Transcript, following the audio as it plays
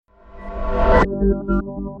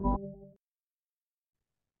Hello,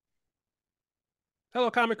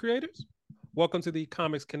 comic creators. Welcome to the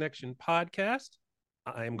Comics Connection podcast.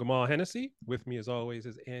 I am Gamal Hennessy. With me, as always,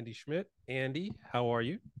 is Andy Schmidt. Andy, how are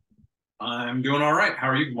you? I'm doing all right. How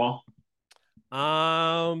are you,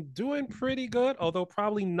 Gamal? Doing pretty good, although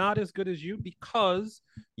probably not as good as you because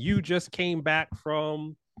you just came back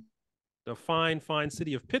from the fine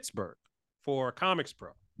city of Pittsburgh for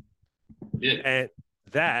ComicsPro. Yeah. And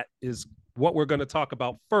that is what we're going to talk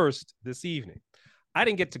about first this evening. I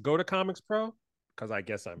didn't get to go to ComicsPro because I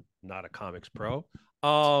guess I'm not a comics pro.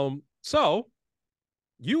 So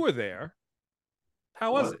you were there.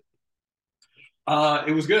 How was it?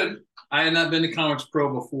 It was good. I had not been to Comics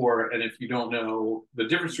Pro before, and if you don't know, the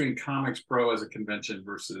difference between Comics Pro as a convention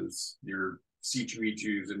versus your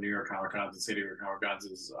C2E2s and New York Comic Cons and San Diego Comic Cons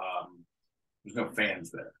is there's no fans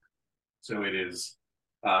there. So it is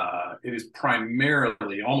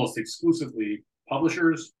primarily, almost exclusively,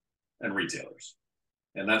 publishers and retailers.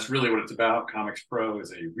 And that's really what it's about. Comics Pro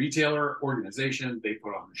is a retailer organization. They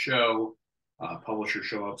put on the show. Publishers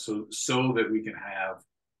show up so that we can have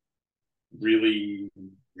really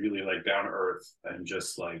like down to earth and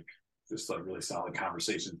just like really solid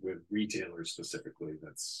conversations with retailers specifically.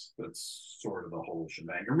 That's sort of the whole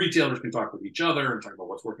shebang. And retailers can talk with each other and talk about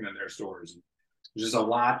what's working in their stores. And there's just a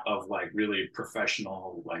lot of like really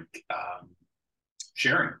professional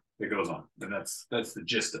sharing that goes on, and that's the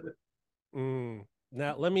gist of it.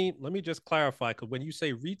 Now let me just clarify, because when you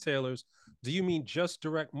say retailers, do you mean just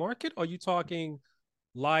direct market, or are you talking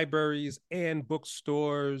libraries and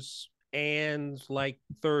bookstores and like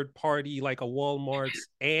third party like a Walmart's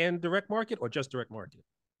and direct market, or just direct market?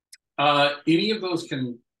 Any of those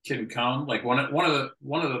can come. Like one of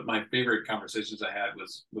my favorite conversations I had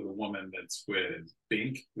was with a woman that's with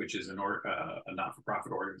Bink, which is a not for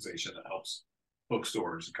profit organization that helps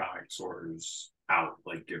bookstores and comic stores out.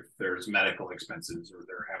 Like if there's medical expenses or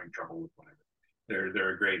they're having trouble with whatever,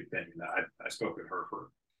 they're a great thing. I spoke with her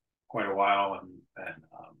for quite a while, and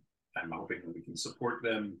I'm hoping that we can support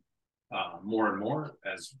them more and more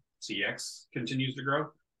as CX continues to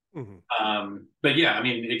grow. But yeah, I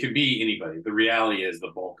mean, it could be anybody. The reality is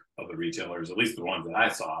the bulk of the retailers, at least the ones that I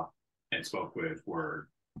saw and spoke with, were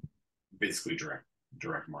basically direct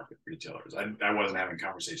market retailers. I wasn't having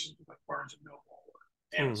conversations with like Barnes and Noble or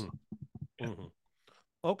Amazon.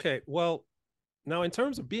 Okay, well, now in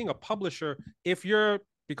terms of being a publisher, if you're,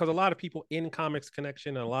 because a lot of people in Comics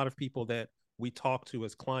Connection and a lot of people that we talk to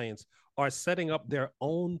as clients are setting up their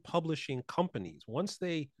own publishing companies. Once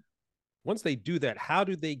they do that, how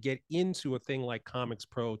do they get into a thing like Comics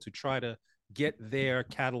Pro to try to get their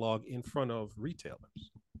catalog in front of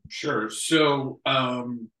retailers? Sure. So I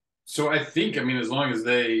think, I mean, as long as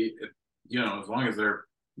they're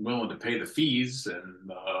willing to pay the fees and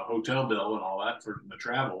the hotel bill and all that for the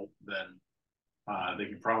travel, then they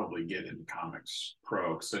can probably get into Comics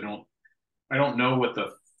Pro. Because I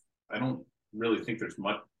don't really think there's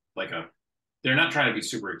much like they're not trying to be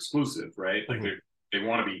super exclusive, right? Like they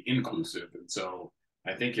want to be inclusive. And so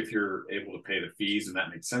I think if you're able to pay the fees and that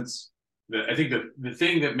makes sense, I think the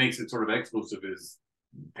thing that makes it sort of exclusive is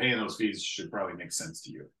paying those fees should probably make sense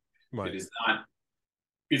to you. Right.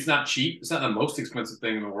 It's not cheap. It's not the most expensive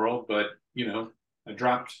thing in the world, but I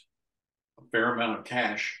dropped a fair amount of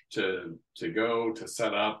cash to go to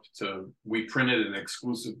set up we printed an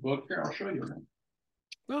exclusive book. Here, I'll show you.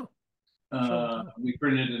 We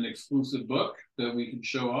printed an exclusive book that we can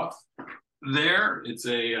show off there. It's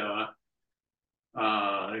a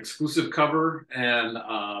exclusive cover and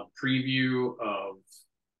preview of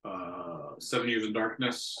 7 Years in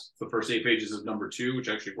Darkness. The first 8 pages is number 2, which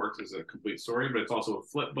actually works as a complete story, but it's also a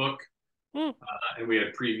flip book. And we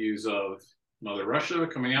had previews of Mother Russia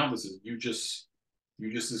coming out. This is Eugus's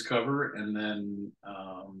cover, and then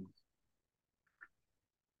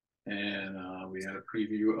we had a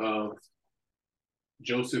preview of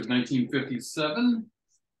Joseph 1957.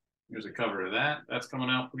 Here's a cover of that. That's coming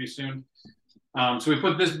out pretty soon. So we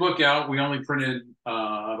put this book out. We only printed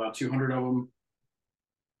about 200 of them.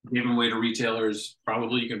 Gave them away to retailers.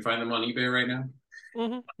 Probably you can find them on eBay right now.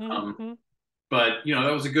 But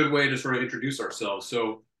that was a good way to sort of introduce ourselves.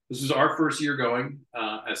 So this was our first year going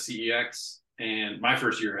as CEX, and my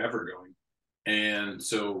first year ever going. And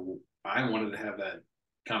so I wanted to have that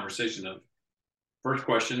conversation of, first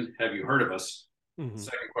question, have you heard of us?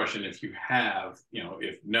 Second question, if you have,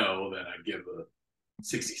 if no, then I give a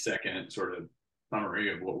 60-second sort of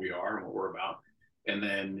summary of what we are and what we're about. And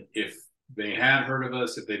then if they had heard of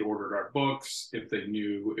us, if they'd ordered our books, if they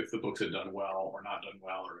knew if the books had done well or not done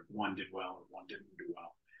well, or if one did well or one didn't do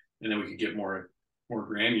well, and then we could get more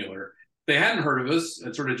granular. they hadn't heard of us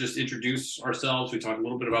and sort of just introduce ourselves. We talked a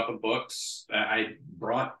little bit about the books. I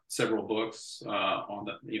brought several books on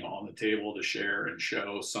the table to share and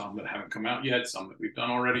show, some that haven't come out yet, some that we've done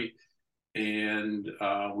already. And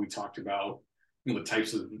we talked about the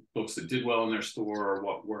types of books that did well in their store,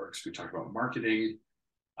 what works. We talked about marketing,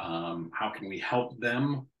 how can we help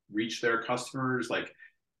them reach their customers.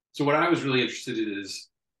 So what I was really interested in is,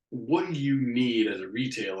 what do you need as a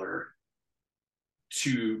retailer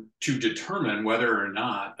to determine whether or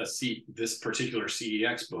not this particular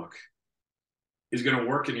CEX book is going to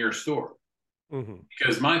work in your store? Mm-hmm.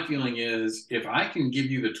 Because my feeling is, if I can give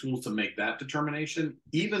you the tools to make that determination,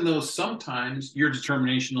 even though sometimes your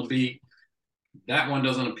determination will be that one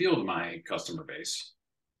doesn't appeal to my customer base,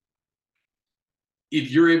 if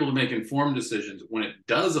you're able to make informed decisions when it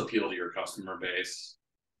does appeal to your customer base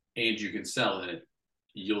and you can sell it,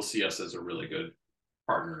 you'll see us as a really good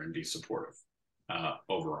partner and be supportive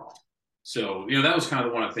overall. So, that was kind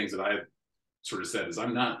of one of the things that I sort of said is,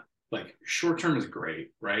 I'm not like, short term is great,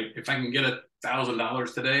 right? If I can get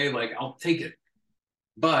 $1,000 today, I'll take it.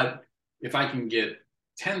 But if I can get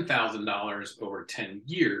 $10,000 over 10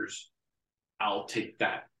 years, I'll take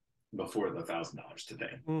that before the $1,000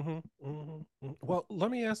 today. Mm-hmm, mm-hmm. Well,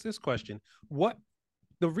 let me ask this question. What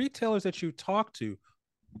the retailers that you talk to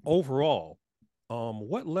overall,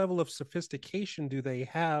 what level of sophistication do they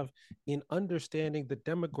have in understanding the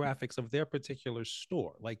demographics of their particular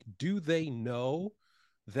store? Do they know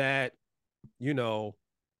that,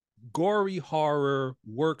 gory horror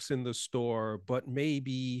works in the store, but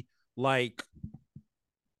maybe YA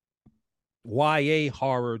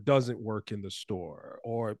horror doesn't work in the store?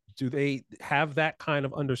 Or do they have that kind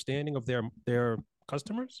of understanding of their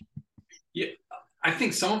customers? Yeah, I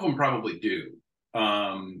think some of them probably do.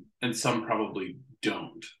 And some probably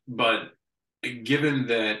don't. But given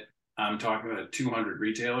that I'm talking about 200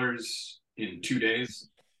 retailers in 2 days,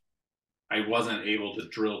 I wasn't able to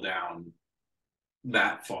drill down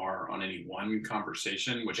that far on any one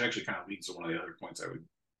conversation, which actually kind of leads to one of the other points I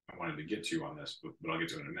wanted to get to on this, but I'll get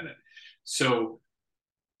to it in a minute. So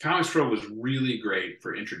ComicsPro was really great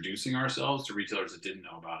for introducing ourselves to retailers that didn't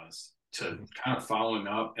know about us, to kind of following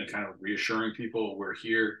up and kind of reassuring people we're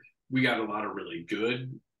here. We got a lot of really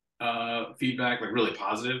good feedback, really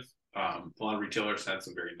positive. A lot of retailers had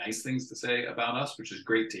some very nice things to say about us, which is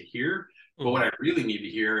great to hear. Mm-hmm. But what I really need to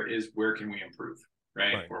hear is, where can we improve,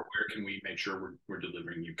 right? Or where can we make sure we're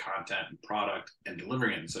delivering you content and product and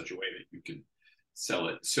delivering it in such a way that you can sell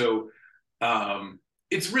it. So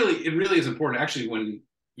it really is important. Actually, when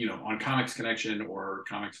on Comics Connection or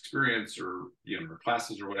Comics Experience or or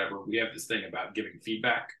classes or whatever, we have this thing about giving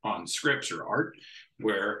feedback on scripts or art,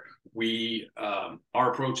 where we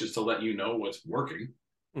our approach is to let you know what's working,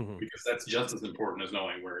 mm-hmm. because that's just as important as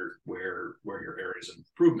knowing where your areas of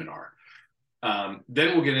improvement are.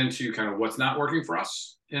 Then we'll get into kind of what's not working for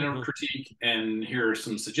us in a critique, and here are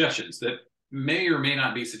some suggestions that may or may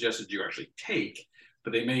not be suggestions you actually take,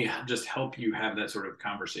 but they may just help you have that sort of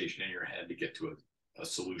conversation in your head to get to a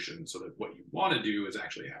solution, so that what you want to do is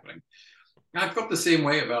actually happening. And I felt the same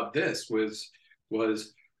way about this. Was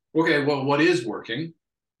okay, well, what is working?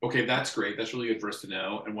 Okay, that's great. That's really good for us to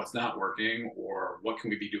know. And what's not working, or what can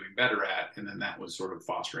we be doing better at? And then that was sort of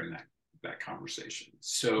fostering that conversation.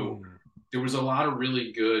 So there was a lot of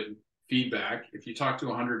really good feedback. If you talk to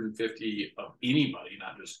 150 of anybody,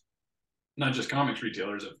 not just comics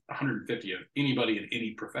retailers, of 150 of anybody in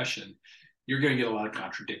any profession, you're going to get a lot of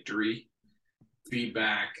contradictory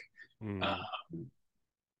feedback. You're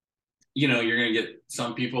going to get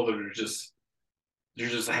some people that are just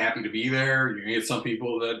happy to be there. You're going to get some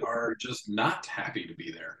people that are just not happy to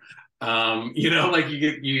be there.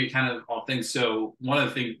 You get kind of all things. So one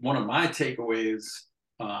of my takeaways,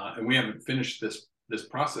 and we haven't finished this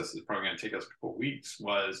process, is probably going to take us a couple of weeks,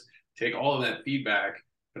 was take all of that feedback,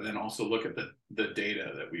 but then also look at the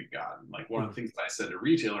data that we've gotten. One of the things that I said to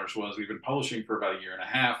retailers was, we've been publishing for about 1.5 years,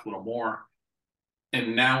 a little more.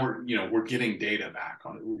 And now we're getting data back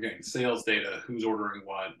on it. We're getting sales data, who's ordering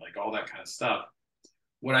what, all that kind of stuff.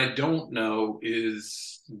 What I don't know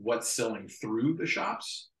is what's selling through the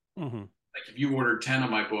shops. Mm-hmm. If you ordered 10 of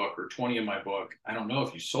my book or 20 of my book, I don't know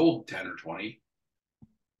if you sold 10 or 20.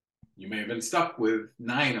 You may have been stuck with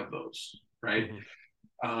 9 of those, right?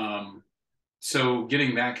 Mm-hmm. So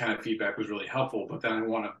getting that kind of feedback was really helpful. But then I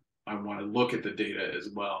want to look at the data as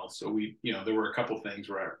well. So there were a couple things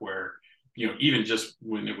where even just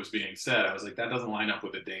when it was being said, I was like, that doesn't line up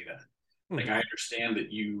with the data. Mm-hmm. I understand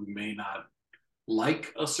that you may not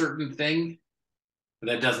like a certain thing, but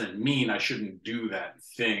that doesn't mean I shouldn't do that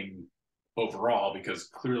thing overall, because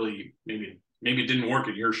clearly maybe it didn't work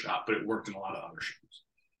in your shop, but it worked in a lot of other shops.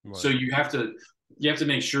 So Right. you have to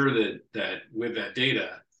make sure that with that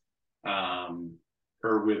data, um,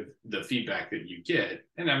 or with the feedback that you get,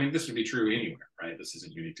 and I mean this would be true anywhere, right? This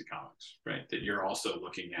isn't unique to comics, right? That you're also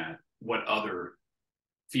looking at what other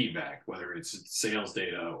feedback, whether it's sales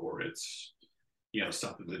data or it's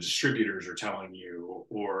stuff that the distributors are telling you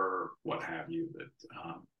or what have you.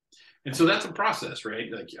 And so that's a process,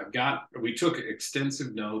 right? Like we took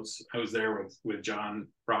extensive notes. I was there with John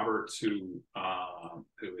Roberts, who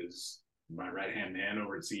is my right hand man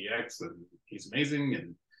over at CEX, and he's amazing.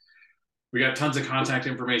 And we got tons of contact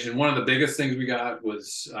information. One of the biggest things we got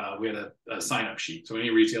was we had a sign up sheet. So any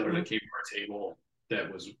retailer that came to our table that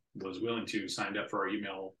was willing to sign up for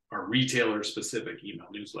our retailer specific email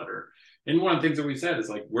newsletter. And one of the things that we said is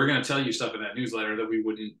like, we're going to tell you stuff in that newsletter that we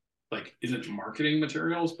wouldn't isn't marketing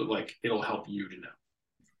materials, but like it'll help you to know.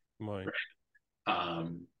 Right.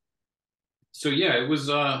 So yeah, it was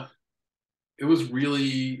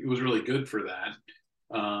really good for that.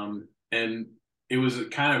 And it was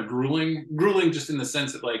kind of grueling just in the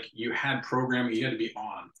sense that like you had programming, you had to be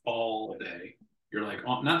on all day. You're like,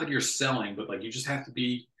 not that you're selling, but like you just have to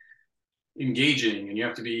be engaging and you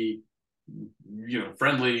have to be,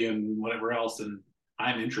 friendly and whatever else. And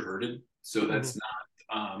I'm introverted, so that's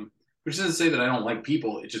not, which doesn't say that I don't like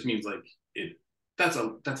people. It just means like that's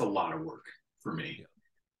a lot of work for me.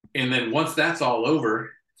 Yeah. And then once that's all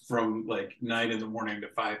over, from like 9 in the morning to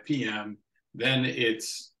 5 p.m., then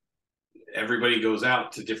it's everybody goes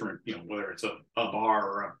out to different, whether it's a bar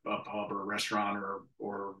or a pub or a restaurant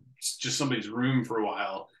or just somebody's room for a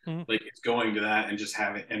while. Like it's going to that and just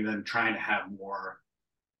having, and then trying to have more.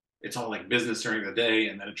 It's all like business during the day,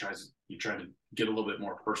 and then you try to get a little bit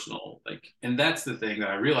more personal. Like, and that's the thing that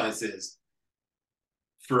I realized is,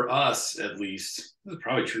 for us at least, this is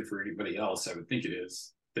probably true for anybody else. I would think it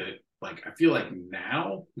is, that like I feel like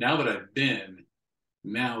now that I've been,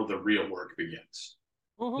 now the real work begins.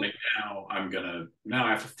 Like now I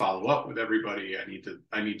have to follow up with everybody. I need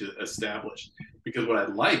to establish, because what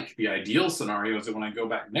I'd like, the ideal scenario is that when I go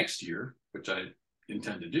back next year, which I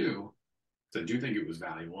intend to do, because I do think it was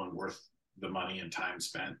valuable and worth the money and time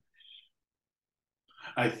spent.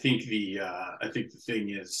 I think the thing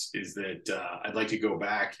is that I'd like to go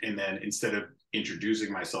back and then, instead of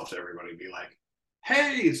introducing myself to everybody, be like,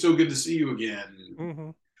 "Hey, it's so good to see you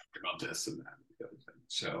again." About this and that.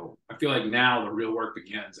 So I feel like now the real work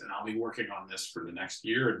begins, and I'll be working on this for the next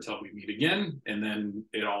year until we meet again, and then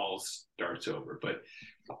it all starts over.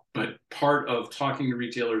 But part of talking to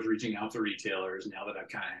retailers, reaching out to retailers, now that I've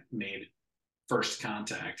kind of made first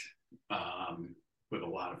contact with a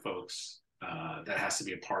lot of folks, that has to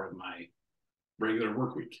be a part of my regular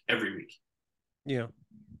work week every week. Yeah.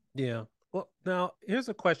 Well, now here's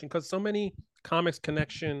a question, because so many Comics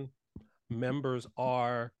Connection members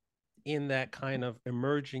are in that kind of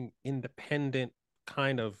emerging independent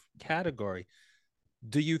kind of category.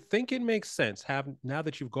 Do you think it makes sense, now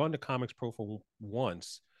that you've gone to ComicsPro for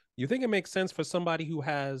once, you think it makes sense for somebody who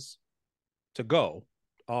has to go,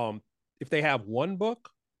 if they have one book,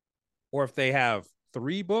 or if they have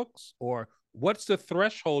 3 books, or what's the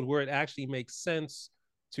threshold where it actually makes sense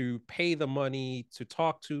to pay the money to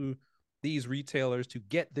talk to these retailers to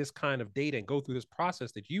get this kind of data and go through this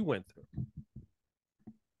process that you went through?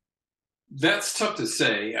 That's tough to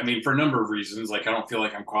say. I mean, for a number of reasons. Like, I don't feel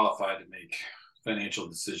like I'm qualified to make financial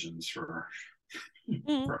decisions for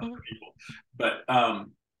other people. But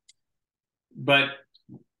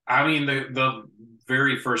I mean, the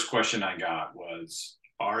very first question I got was,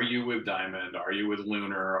 "Are you with Diamond? Are you with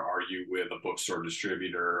Lunar? Are you with a bookstore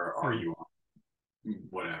distributor? Are you on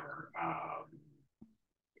whatever?"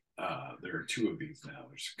 There are 2 of these now.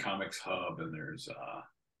 There's Comics Hub, and there's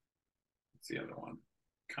what's the other one?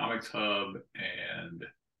 Comics Hub, and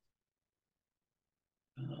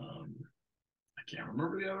I can't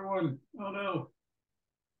remember the other one. Oh no.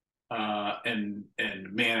 And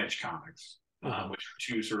Manage Comics, which are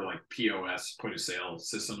 2 sort of like POS, point of sale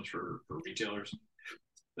systems for retailers.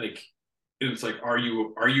 Like, it's like, are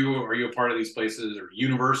you a part of these places? Or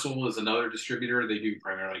Universal is another distributor. They do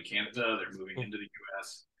primarily Canada. They're moving into the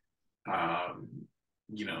US.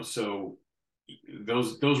 So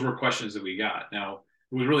those were questions that we got. Now,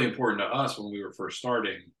 it was really important to us when we were first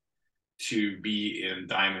starting to be in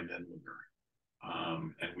Diamond and Lunar,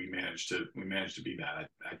 and we managed to be that.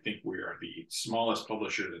 I think we are the smallest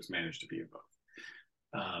publisher that's managed to be in both.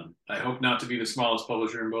 I hope not to be the smallest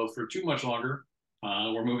publisher in both for too much longer.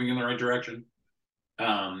 We're moving in the right direction,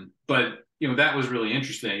 but that was really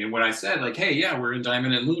interesting. And when I said like, "Hey, yeah, we're in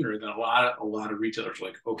Diamond and Lunar," then a lot of retailers were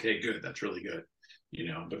like, "Okay, good, that's really good."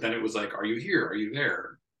 But then it was like, "Are you here? Are you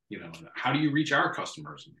there? How do you reach our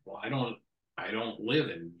customers?" Well, I I don't live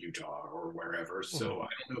in Utah or wherever, so I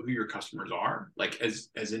don't know who your customers are, like as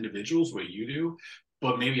individuals, what you do,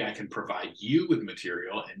 but maybe I can provide you with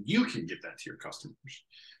material and you can get that to your customers.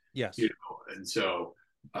 Yes. You know, and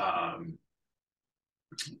um,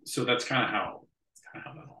 so that's kind of that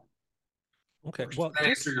all Okay. works. Well, Did I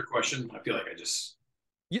just answer your question? I feel like I just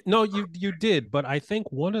no, you did, but I think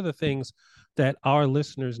one of the things that our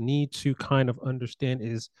listeners need to kind of understand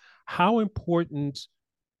is how important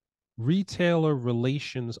retailer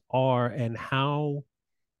relations are and how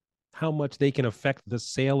much they can affect the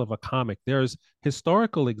sale of a comic. There's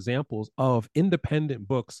historical examples of independent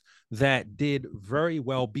books that did very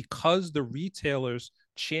well because the retailers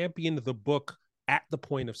championed the book at the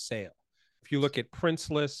point of sale. If you look at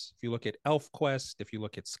Princeless, if you look at ElfQuest, if you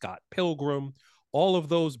look at Scott Pilgrim, all of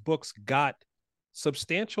those books got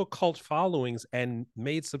substantial cult followings and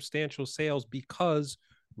made substantial sales because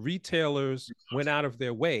retailers went out of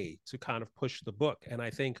their way to kind of push the book. And I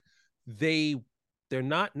think they they're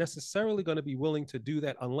not necessarily going to be willing to do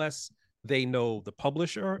that unless they know the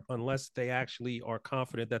publisher, unless they actually are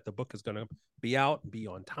confident that the book is going to be out, be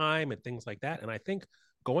on time, and things like that. And I think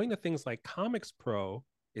going to things like ComicsPro,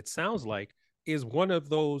 it sounds like, is one of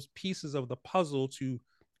those pieces of the puzzle to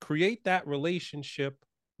create that relationship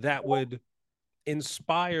that would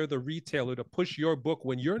inspire the retailer to push your book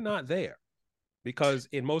when you're not there. Because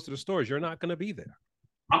in most of the stores, you're not going to be there.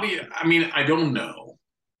 I don't know.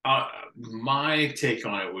 My take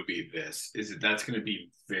on it would be this: is that that's going to be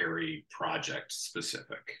very project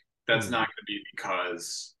specific. That's not going to be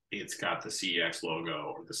because it's got the CEX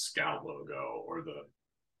logo or the Scout logo or the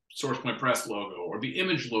Source Point Press logo or the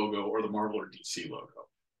Image logo or the Marvel or DC logo,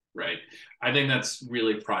 right? I think that's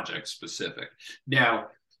really project specific. Now,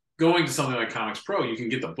 going to something like ComicsPro, you can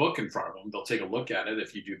get the book in front of them. They'll take a look at it.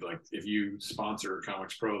 If you sponsor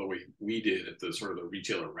ComicsPro the way we did at the sort of the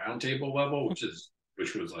retailer roundtable level,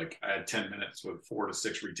 which was like I had 10 minutes with 4 to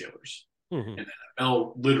 6 retailers, and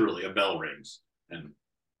then literally a bell rings, and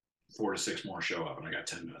 4 to 6 more show up, and I got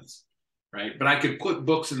 10 minutes, right? But I could put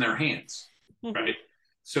books in their hands, right?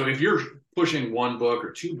 So if you're pushing 1 book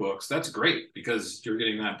or 2 books, that's great because you're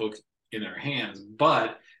getting that book in their hands,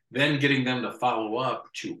 but then getting them to follow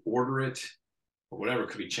up to order it or whatever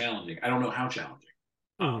could be challenging. I don't know how challenging.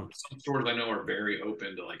 Some stores I know are very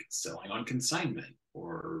open to like selling on consignment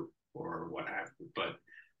or what have you. But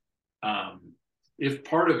if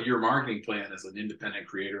part of your marketing plan as an independent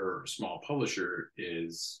creator or a small publisher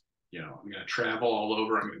is, I'm going to travel all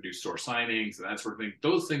over, I'm going to do store signings and that sort of thing,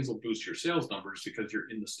 those things will boost your sales numbers because you're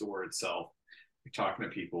in the store itself. You're talking to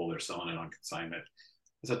people, they're selling it on consignment.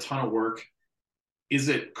 It's a ton of work. Is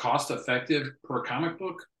it cost effective per comic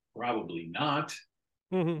book? Probably not.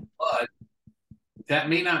 But that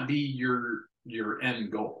may not be your end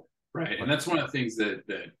goal, right? And that's one of the things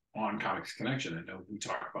that on Comics Connection, I know we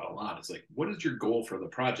talk about a lot. Is like, what is your goal for the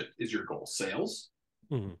project? Is your goal sales?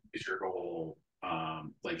 Is your goal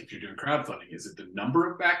like if you're doing crowdfunding, is it the number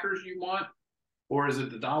of backers you want, or is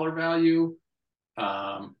it the dollar value?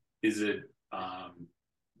 Is it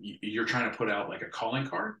you're trying to put out like a calling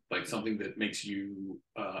card, like something that makes you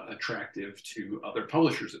attractive to other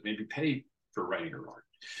publishers that maybe pay for writing your art.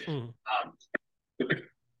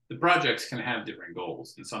 The projects can have different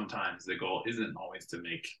goals, and sometimes the goal isn't always to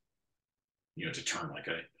make, to turn like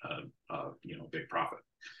a big profit.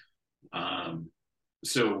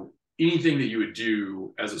 So anything that you would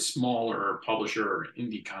do as a smaller publisher or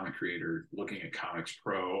indie comic creator looking at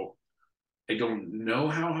ComicsPro, I don't know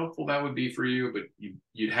how helpful that would be for you, but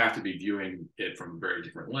you'd have to be viewing it from a very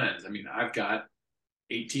different lens. I mean, I've got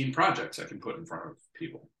 18 projects I can put in front of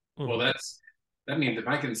people. Well, that means if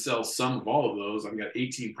I can sell some of all of those, I've got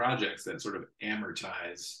 18 projects that sort of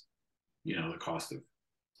amortize, the cost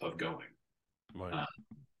of going. Right.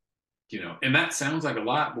 And that sounds like a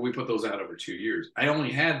lot, but we put those out over 2 years. I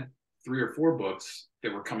only had 3 or 4 books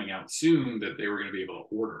that were coming out soon that they were going to be able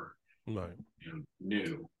to order. Right.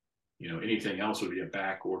 New. Anything else would be a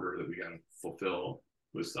back order that we got to fulfill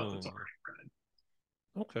with stuff that's already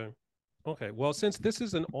printed. Okay. Well, since this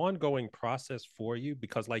is an ongoing process for you,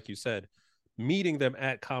 because like you said, meeting them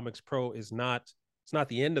at ComicsPro it's not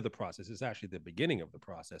the end of the process. It's actually the beginning of the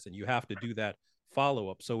process. And you have to do that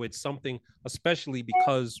follow-up. So it's something, especially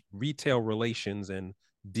because retail relations and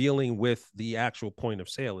dealing with the actual point of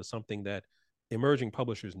sale is something that emerging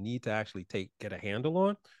publishers need to actually get a handle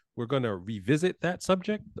on. We're going to revisit that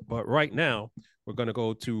subject, but right now we're going to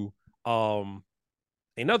go to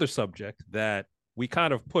another subject that we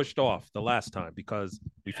kind of pushed off the last time because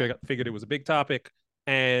we figured it was a big topic,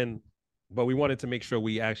 but we wanted to make sure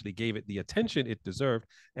we actually gave it the attention it deserved,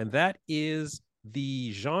 and that is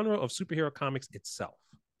the genre of superhero comics itself.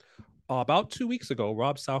 About 2 weeks ago,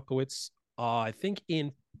 Rob Salkowitz, I think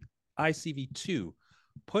in ICV2,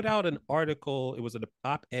 put out an article. It was an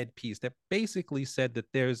op-ed piece that basically said that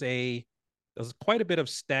there's quite a bit of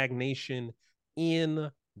stagnation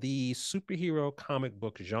in the superhero comic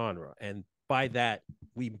book genre. And by that,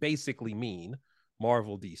 we basically mean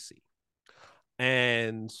Marvel DC.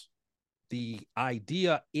 And the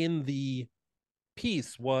idea in the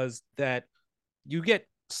piece was that you get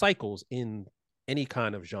cycles in any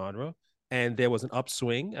kind of genre, and there was an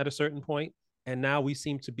upswing at a certain point, and now we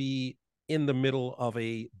seem to be in the middle of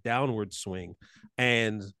a downward swing,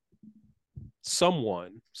 and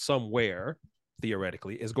someone somewhere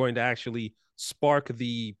theoretically is going to actually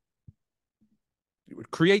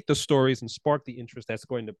create the stories and spark the interest that's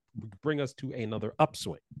going to bring us to another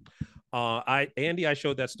upswing. Andy, I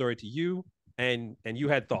showed that story to you, and you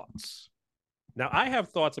had thoughts. Now I have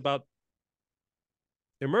thoughts about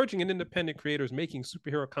emerging and independent creators making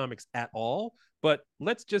superhero comics at all, but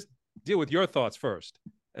let's just deal with your thoughts first,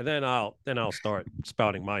 and then I'll start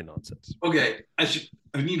spouting my nonsense. Okay, I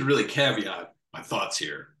need to really caveat my thoughts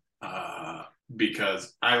here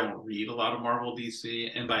because I don't read a lot of Marvel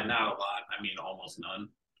DC, and by not a lot, I mean almost none.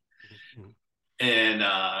 Mm-hmm.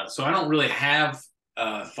 And so I don't really have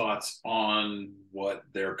thoughts on what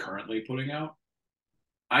they're currently putting out.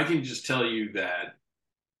 I can just tell you that,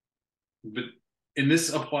 and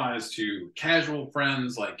this applies to casual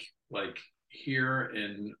friends like here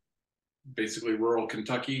in basically rural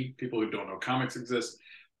Kentucky, people who don't know comics exist,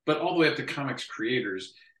 but all the way up to comics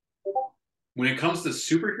creators. When it comes to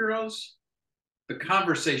superheroes, the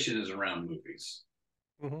conversation is around movies,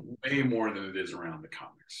 way more than it is around the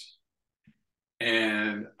comics.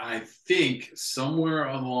 And I think somewhere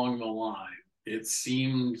along the line, it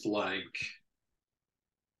seems like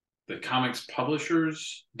the comics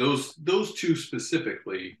publishers, those two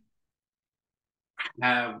specifically,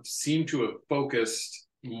 seem to have focused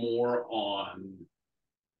more on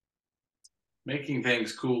making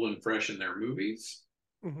things cool and fresh in their movies.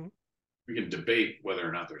 Mm-hmm. We can debate whether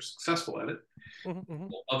or not they're successful at it. Mm-hmm.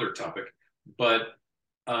 Other topic, but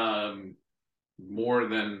more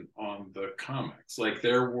than on the comics. Like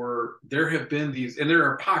there have been these, and there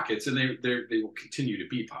are pockets, and they will continue to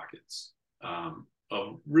be pockets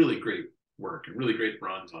of really great work and really great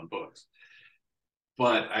runs on books.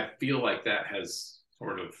 But I feel like that has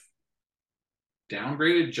sort of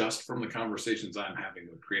downgraded just from the conversations I'm having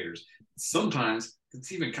with creators. Sometimes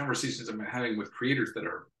it's even conversations I'm having with creators that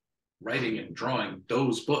are writing and drawing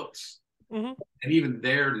those books. Mm-hmm. And even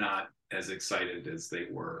they're not as excited as they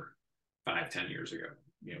were 5-10 years ago,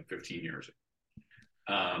 15 years ago.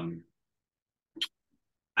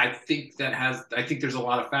 I think there's a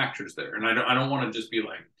lot of factors there, and I don't want to just be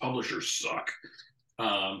like publishers suck,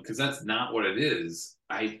 because that's not what it is.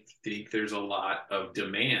 I think there's a lot of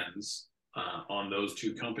demands on those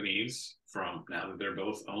two companies from now that they're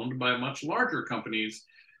both owned by much larger companies,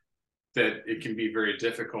 that it can be very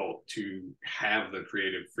difficult to have the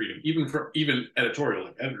creative freedom, even editorial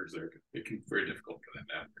like editors there. It can be very difficult for them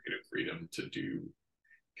to have creative freedom to do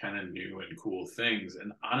kind of new and cool things.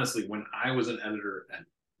 And honestly, when I was an editor at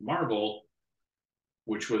Marvel,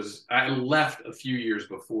 I left a few years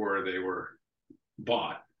before they were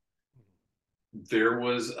bought, there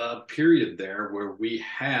was a period there where we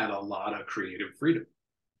had a lot of creative freedom.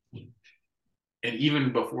 And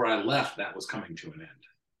even before I left, that was coming to an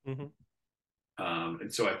end. Mm-hmm.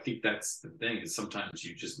 And so I think that's the thing, is sometimes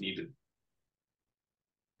you just need to,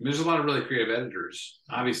 there's a lot of really creative editors.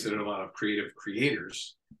 Obviously, there are a lot of creative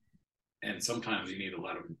creators, and sometimes you need to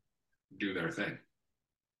let them do their thing.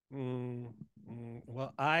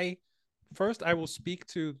 Well, I will speak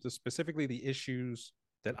to specifically the issues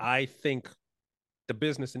that I think, the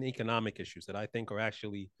business and economic issues that I think are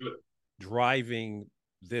actually driving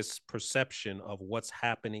this perception of what's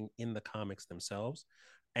happening in the comics themselves.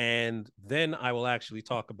 And then I will actually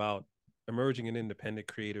talk about emerging and independent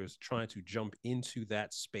creators trying to jump into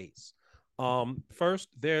that space. First,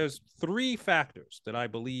 there's 3 factors that I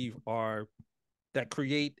believe that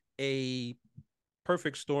create a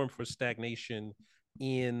perfect storm for stagnation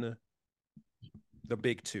in the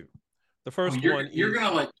big 2. The first one is, you're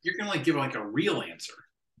gonna give like a real answer.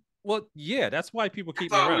 Well, yeah, that's why people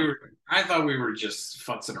keep me around. I thought we were just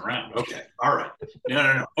futzing around. Okay, all right.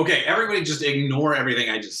 No. Okay, everybody just ignore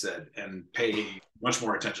everything I just said and pay much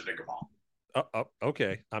more attention to Kamal.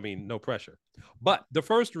 Okay, I mean, no pressure. But the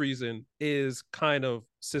first reason is kind of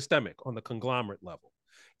systemic on the conglomerate level.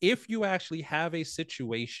 If you actually have a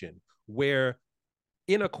situation where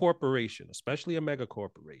in a corporation, especially a mega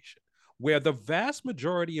corporation, where the vast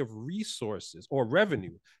majority of resources or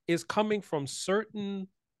revenue is coming from certain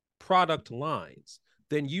product lines,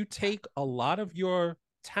 then you take a lot of your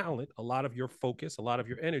talent, a lot of your focus, a lot of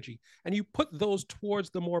your energy, and you put those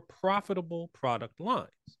towards the more profitable product lines.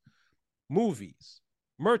 Movies,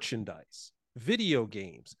 merchandise, video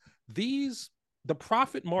games. The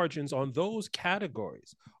profit margins on those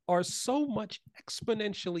categories are so much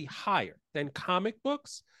exponentially higher than comic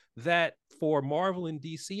books that for Marvel and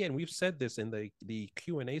DC, and we've said this in the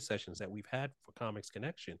Q&A sessions that we've had for Comics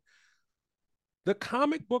Connection, the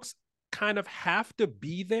comic books kind of have to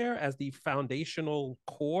be there as the foundational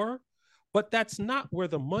core, but that's not where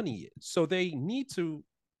the money is. So they need to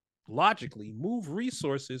logically move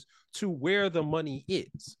resources to where the money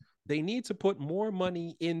is. They need to put more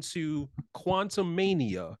money into Quantum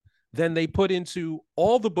Mania than they put into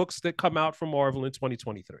all the books that come out from Marvel in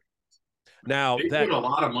 2023. Now, they put a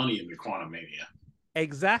lot of money into Quantum Mania.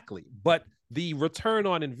 Exactly. But the return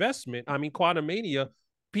on investment, I mean, Quantum Mania,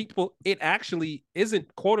 it actually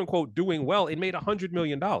isn't quote unquote doing well. It made $100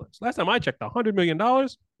 million. Last time I checked, $100 million,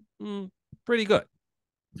 pretty good.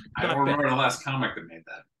 I don't remember the last comic that made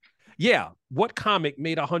that. Yeah. What comic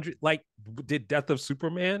made 100? Like, did Death of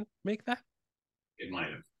Superman make that? It might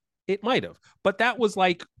have. It might have. But that was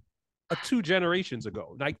like 2 generations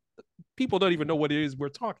ago. Like, people don't even know what it is we're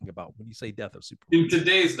talking about when you say Death of Superman. In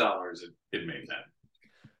today's dollars, it made that.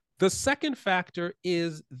 The second factor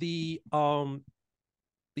is the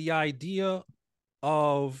idea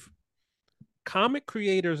of comic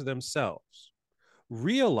creators themselves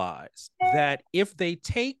realize that if they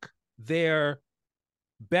take their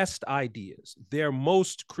best ideas, their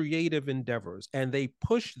most creative endeavors, and they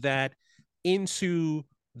push that into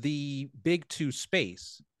the big 2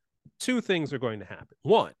 space, 2 things are going to happen.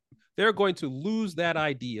 One, they're going to lose that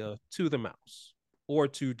idea to the mouse or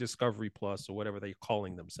to Discovery Plus or whatever they're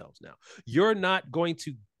calling themselves now. You're not going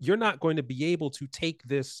to be able to take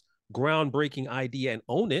this groundbreaking idea and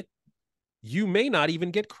own it. You may not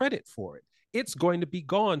even get credit for it. It's going to be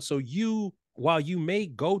gone. So while you may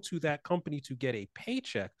go to that company to get a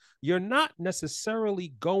paycheck, you're not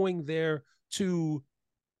necessarily going there to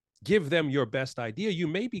give them your best idea. You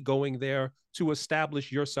may be going there to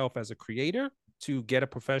establish yourself as a creator, to get a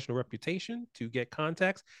professional reputation, to get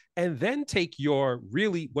contacts, and then take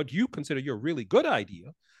what you consider your really good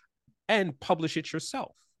idea and publish it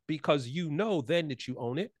yourself, because you know then that you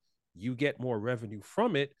own it, you get more revenue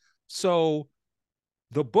from it. So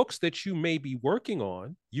the books that you may be working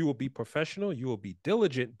on, you will be professional, you will be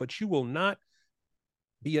diligent, but you will not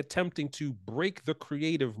be attempting to break the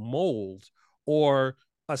creative mold or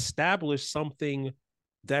establish something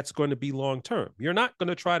that's going to be long-term. You're not going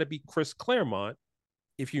to try to be Chris Claremont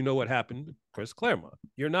if you know what happened with Chris Claremont.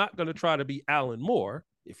 You're not going to try to be Alan Moore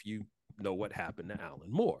if you know what happened to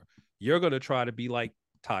Alan Moore. You're going to try to be like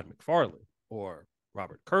Todd McFarlane or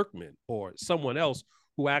Robert Kirkman or someone else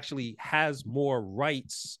who actually has more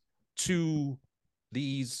rights to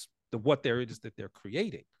what there is that they're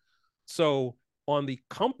creating. So on the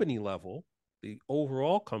company level, the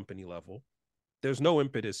overall company level, there's no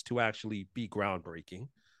impetus to actually be groundbreaking.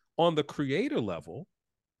 On the creator level,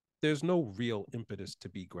 there's no real impetus to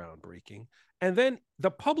be groundbreaking. And then the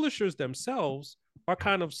publishers themselves are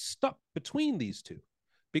kind of stuck between these two,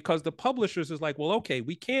 because the publishers is like, well, okay,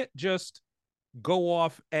 we can't just go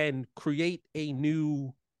off and create a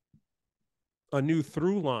new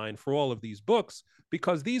through line for all of these books,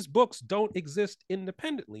 because these books don't exist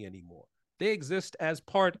independently anymore. They exist as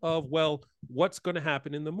part of, well, what's going to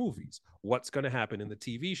happen in the movies? What's going to happen in the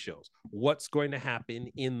TV shows? What's going to happen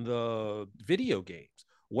in the video games?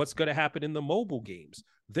 What's going to happen in the mobile games?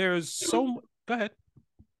 There's so... Go ahead.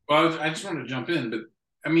 Well, I just wanted to jump in, but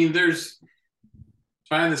I mean,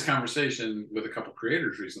 I had this conversation with a couple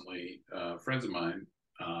creators recently, friends of mine,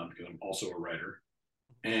 because I'm also a writer,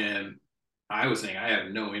 and I was saying I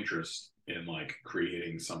have no interest in like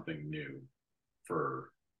creating something new for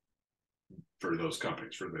those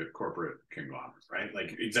companies, for the corporate conglomerates, right?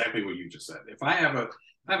 Like exactly what you just said. If I have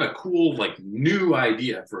a cool like new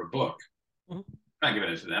idea for a book, I'm not giving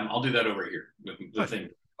it to them. I'll do that over here with the thing.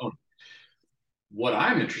 What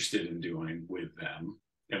I'm interested in doing with them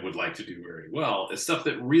and would like to do very well is stuff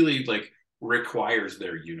that really like requires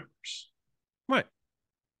their universe.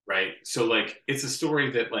 Right. So like it's a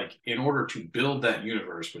story that like in order to build that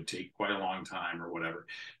universe would take quite a long time or whatever.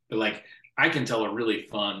 But like I can tell a really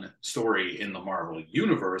fun story in the Marvel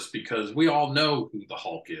universe because we all know who the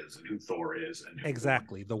Hulk is and who Thor is. And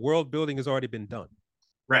exactly. The world building has already been done.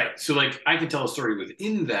 Right. So like I can tell a story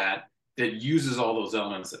within that uses all those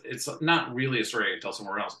elements. It's not really a story I can tell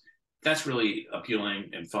somewhere else. That's really appealing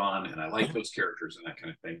and fun. And I like those characters and that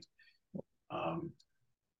kind of thing.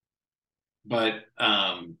 But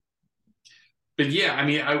yeah, I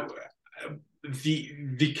mean,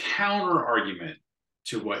 the counter argument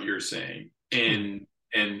to what you're saying, and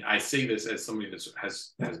I say this as somebody that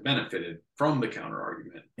has benefited from the counter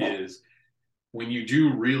argument, is when you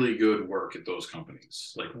do really good work at those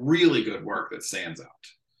companies, like really good work that stands out.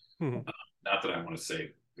 Not that I want to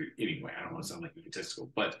say anyway, I don't want to sound like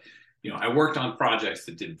egotistical, but I worked on projects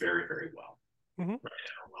that did very, very well, right? And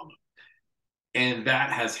are well known. And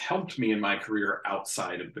that has helped me in my career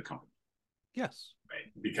outside of the company. Yes.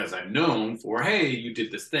 Right? Because I'm known for, hey, you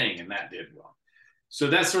did this thing and that did well. So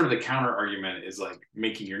that's sort of the counter argument, is like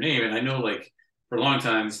making your name. And I know, like, for a long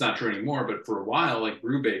time, it's not true anymore, but for a while, like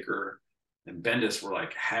Brubaker and Bendis were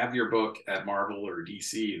like, have your book at Marvel or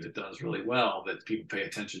DC that does really well, that people pay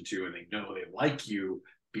attention to, and they know they like you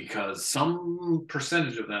because some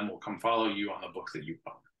percentage of them will come follow you on the book that you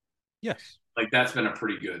own. Yes. Like that's been a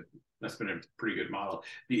pretty good model.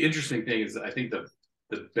 The interesting thing is that I think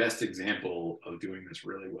the best example of doing this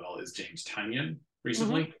really well is James Tynion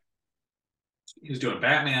recently. He was doing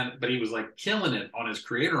Batman, but he was like killing it on his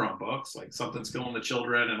creator-owned books, like Something's Killing the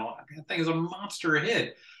Children and all. That thing is a monster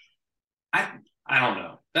hit. I don't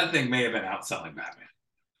know. That thing may have been outselling Batman.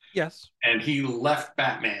 Yes. And he left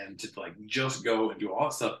Batman to like just go and do all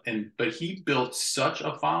that stuff. But he built such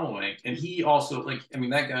a following. And he also, like, I mean,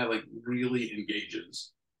 that guy like really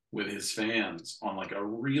engages with his fans on like a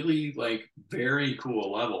really like very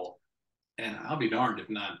cool level. And I'll be darned if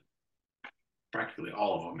not practically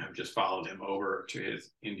all of them have just followed him over to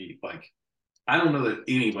his indie. Like, I don't know that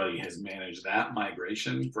anybody has managed that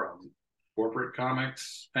migration from corporate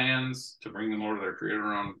comics fans to bring them over to their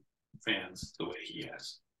creator-owned fans the way he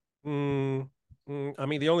has. I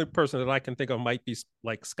mean, the only person that I can think of might be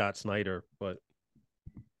like Scott Snyder, but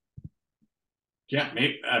yeah,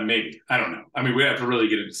 maybe. I don't know. I mean, we have to really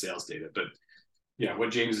get into sales data, but yeah,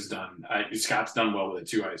 what James has done, Scott's done well with it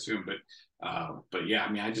too, I assume. But yeah,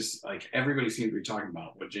 I mean, I just like everybody seems to be talking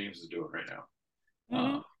about what James is doing right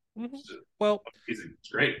now. Well, it's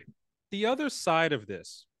great. The other side of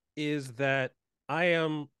this is that I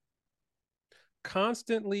am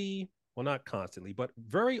constantly, well, not constantly, but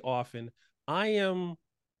very often, I am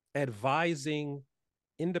advising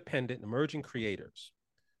independent emerging creators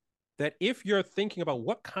that if you're thinking about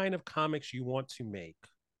what kind of comics you want to make,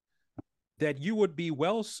 that you would be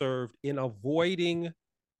well served in avoiding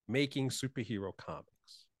making superhero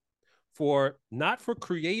comics, not for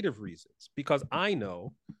creative reasons, because I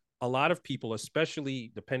know a lot of people,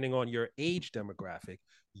 especially depending on your age demographic,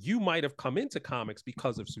 you might have come into comics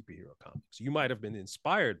because of superhero comics. You might have been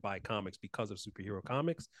inspired by comics because of superhero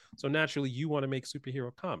comics. So naturally, you want to make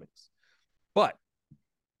superhero comics. But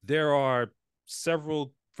there are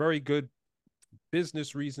several very good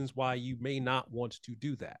business reasons why you may not want to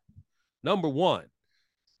do that. Number one,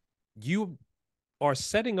 you are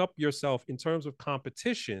setting up yourself in terms of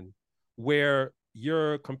competition where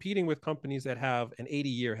you're competing with companies that have an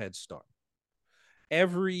 80-year head start.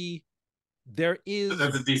 That's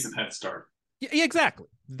a decent head start. Yeah, exactly.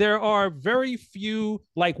 There are very few,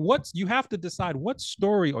 like, you have to decide what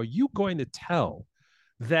story are you going to tell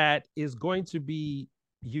that is going to be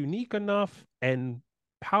unique enough and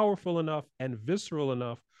powerful enough and visceral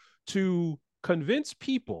enough to convince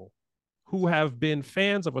people who have been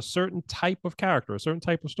fans of a certain type of character, a certain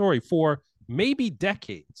type of story for maybe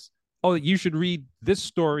decades. Oh, you should read this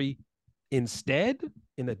story instead,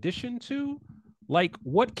 in addition to. Like,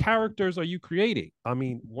 what characters are you creating? I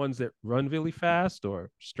mean, ones that run really fast or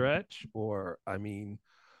stretch, or I mean,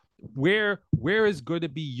 where is going to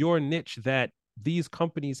be your niche that these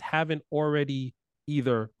companies haven't already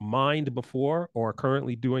either mined before or are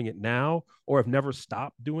currently doing it now or have never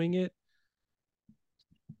stopped doing it?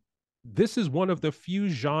 This is one of the few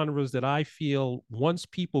genres that I feel once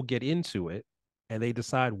people get into it and they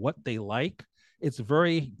decide what they like, it's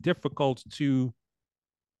very difficult to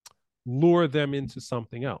lure them into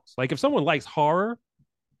something else. Like if someone likes horror,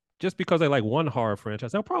 just because they like one horror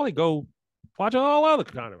franchise, they'll probably go watch all other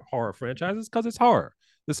kind of horror franchises because it's horror.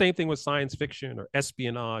 The same thing with science fiction or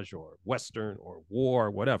espionage or Western or war,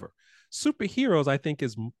 or whatever. Superheroes, I think,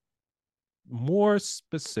 is more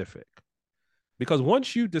specific because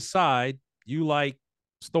once you decide you like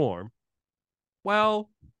Storm, well,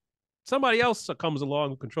 somebody else comes along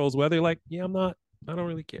who controls weather. You're like, yeah, I don't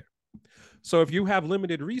really care. So if you have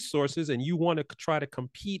limited resources and you want to try to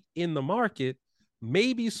compete in the market,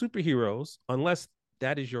 maybe superheroes, unless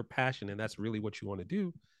that is your passion and that's really what you want to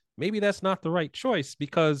do, maybe that's not the right choice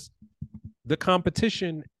because the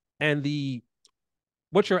competition and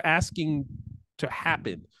what you're asking to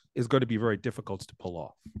happen is going to be very difficult to pull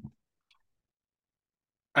off.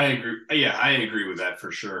 I agree. Yeah, I agree with that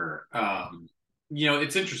for sure. you know,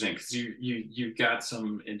 it's interesting because you've got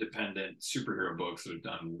some independent superhero books that have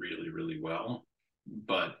done really, really well,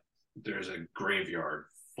 but there's a graveyard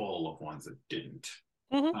full of ones that didn't.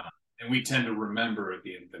 Mm-hmm. And we tend to remember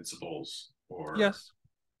the Invincibles or, Yes.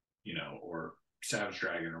 you know, or Savage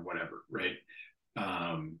Dragon or whatever, right?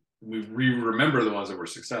 We remember the ones that were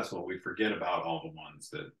successful. We forget about all the ones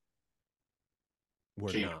that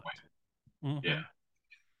We're came not. away. Mm-hmm. Yeah.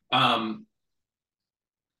 Um,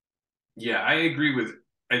 yeah, I agree with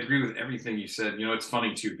everything you said. You know, it's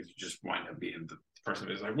funny too because you just wind up being the person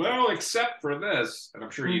who's like, well, except for this, and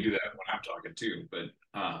I'm sure you do that when I'm talking too. But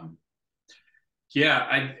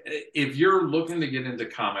yeah, if you're looking to get into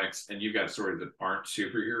comics and you've got stories that aren't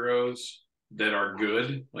superheroes that are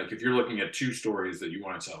good, like if you're looking at two stories that you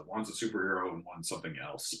want to tell, one's a superhero and one's something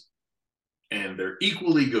else, and they're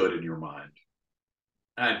equally good in your mind,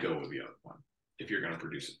 I'd go with the other one if you're going to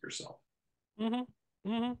produce it yourself. Mm-hmm.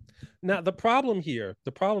 Mm-hmm. Now the problem here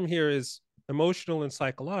is emotional and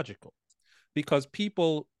psychological, because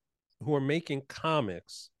people who are making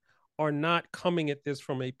comics are not coming at this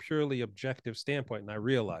from a purely objective standpoint. And I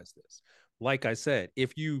realize this. Like I said,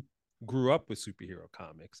 if you grew up with superhero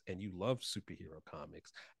comics and you love superhero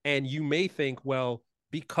comics, and you may think, well,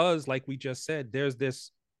 because like we just said, there's this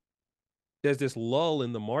lull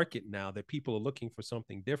in the market now that people are looking for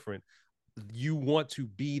something different. You want to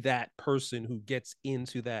be that person who gets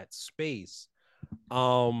into that space.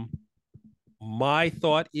 Um, my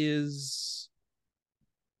thought is,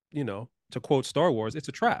 to quote Star Wars, it's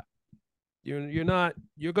a trap. You're gonna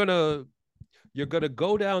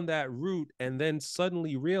go down that route and then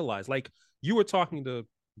suddenly realize, like you were talking to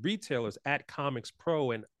retailers at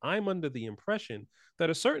ComicsPro, and I'm under the impression that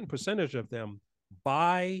a certain percentage of them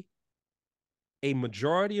buy a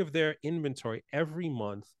majority of their inventory every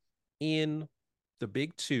month in the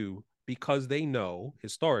big two because they know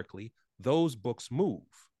historically those books move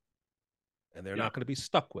and they're Yeah. not going to be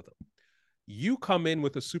stuck with them. You come in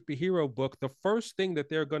with a superhero book, the first thing that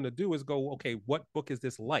they're going to do is go, okay, what book is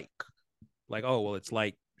this like? Like, oh, well, it's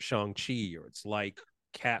like Shang-Chi or it's like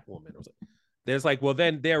Catwoman. Or something. There's like, well,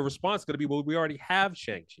 then their response is going to be, well, we already have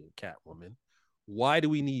Shang-Chi and Catwoman. Why do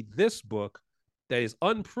we need this book that is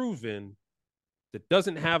unproven, that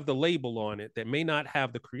doesn't have the label on it, that may not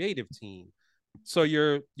have the creative team? So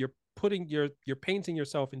you're painting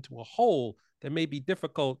yourself into a hole that may be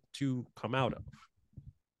difficult to come out of.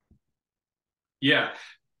 Yeah.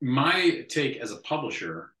 My take as a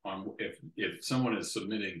publisher on if someone is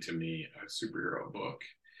submitting to me a superhero book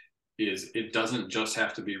is it doesn't just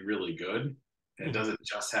have to be really good. It doesn't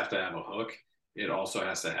just have to have a hook. It also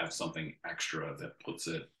has to have something extra that puts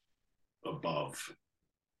it above,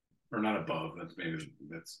 or not above. That's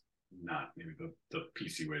not maybe the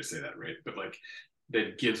PC way to say that, right? But like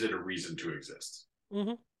that gives it a reason to exist. Mm-hmm.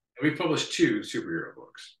 And we published two superhero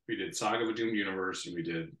books. We did Saga of a Doomed Universe and we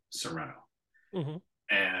did Sereno. Mm-hmm.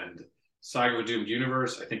 And Saga of a Doomed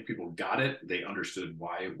Universe, I think people got it. They understood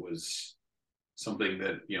why it was something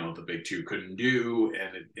that, you know, the big two couldn't do,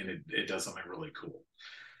 and it does something really cool.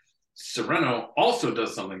 Sereno also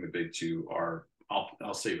does something the big two are,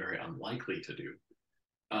 I'll say, very unlikely to do.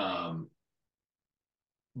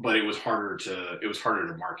 But it was harder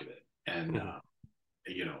to market it, and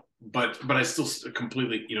you know, but I still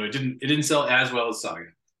completely, you know, it didn't sell as well as Saga.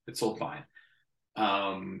 It sold fine.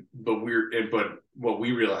 But what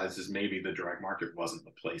we realized is maybe the direct market wasn't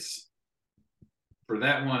the place for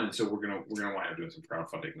that one, and so we're gonna wind up doing some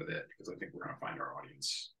crowdfunding with it because I think we're gonna find our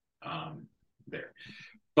audience there.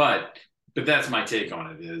 But that's my take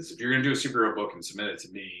on it. Is if you're gonna do a superhero book and submit it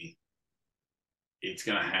to me, it's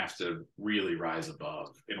gonna have to really rise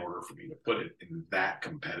above in order for me to put it in that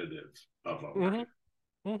competitive of a market.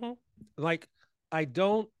 Mm-hmm. Like I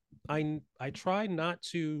try not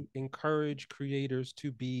to encourage creators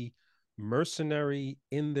to be mercenary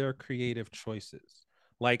in their creative choices.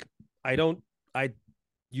 Like I don't I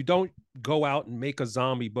you don't go out and make a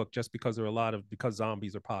zombie book just because because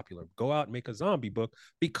zombies are popular. Go out and make a zombie book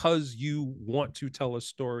because you want to tell a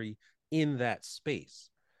story in that space.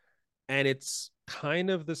 And it's kind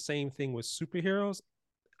of the same thing with superheroes.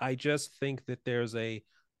 I just think that there's an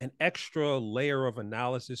extra layer of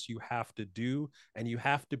analysis you have to do, and you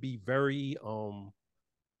have to be very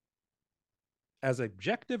as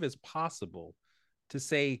objective as possible to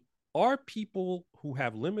say, are people who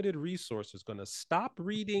have limited resources going to stop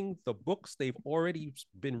reading the books they've already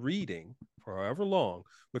been reading for however long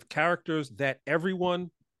with characters that everyone,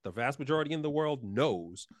 the vast majority in the world,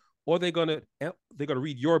 knows, or they're going to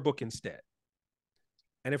read your book instead?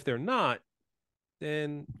 And if they're not,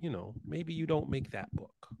 then maybe you don't make that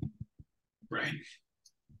book. Right.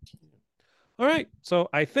 All right. So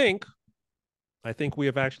I think I think we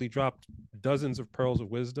have actually dropped dozens of pearls of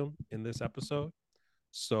wisdom in this episode.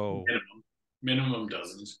 So minimum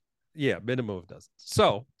dozens. Yeah, minimum of dozens.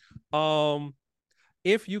 So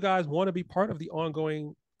if you guys want to be part of the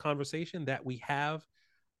ongoing conversation that we have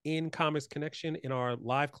in Comics Connection, in our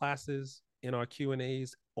live classes, in our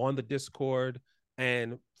Q&As, on the Discord,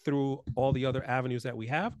 and through all the other avenues that we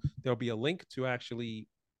have, there'll be a link to actually,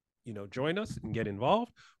 join us and get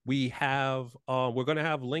involved. We're going to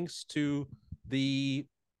have links to the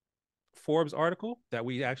Forbes article that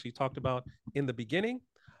we actually talked about in the beginning.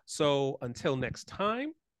 So until next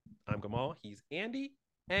time, I'm Gamal, he's Andy,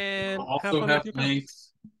 and we'll also have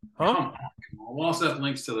links. Huh? Come on. We'll also have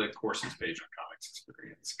links to the courses page on Comics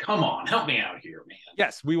Experience. Come on, help me out here, man.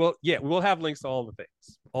 Yes, we will. Yeah, we will have links to all the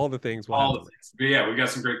things. All the things. All the things. But yeah, we got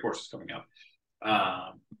some great courses coming up.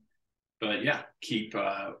 But yeah, keep.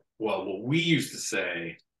 What we used to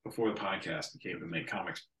say before the podcast became to make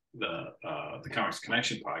comics. The Comics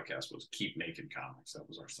Connection podcast was keep making comics. That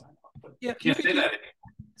was our sign off. But yeah, you can't say that anymore.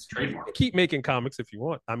 It's trademark. Keep making comics if you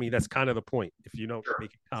want. I mean, that's kind of the point. If you don't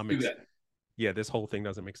make comics, yeah, this whole thing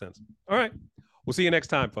doesn't make sense. All right, we'll see you next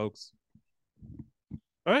time, folks.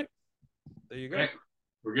 All right, there you go. Okay.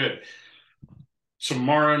 We're good.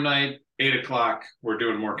 Tomorrow night, 8:00, we're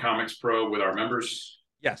doing more ComicsPro with our members.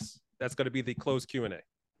 Yes, that's going to be the closed Q&A.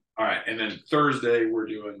 All right, and then Thursday we're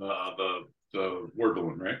doing the word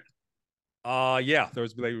balloon, right? Yeah,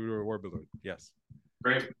 Thursday we were word balloon. Yes.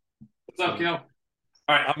 Great. What's up, Cal?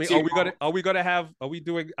 All right. I mean, are we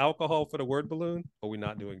doing alcohol for the word balloon? Or are we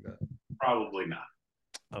not doing that? Probably not.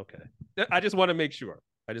 Okay. I just want to make sure.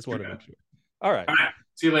 All right. All right.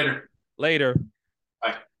 See you later. Later.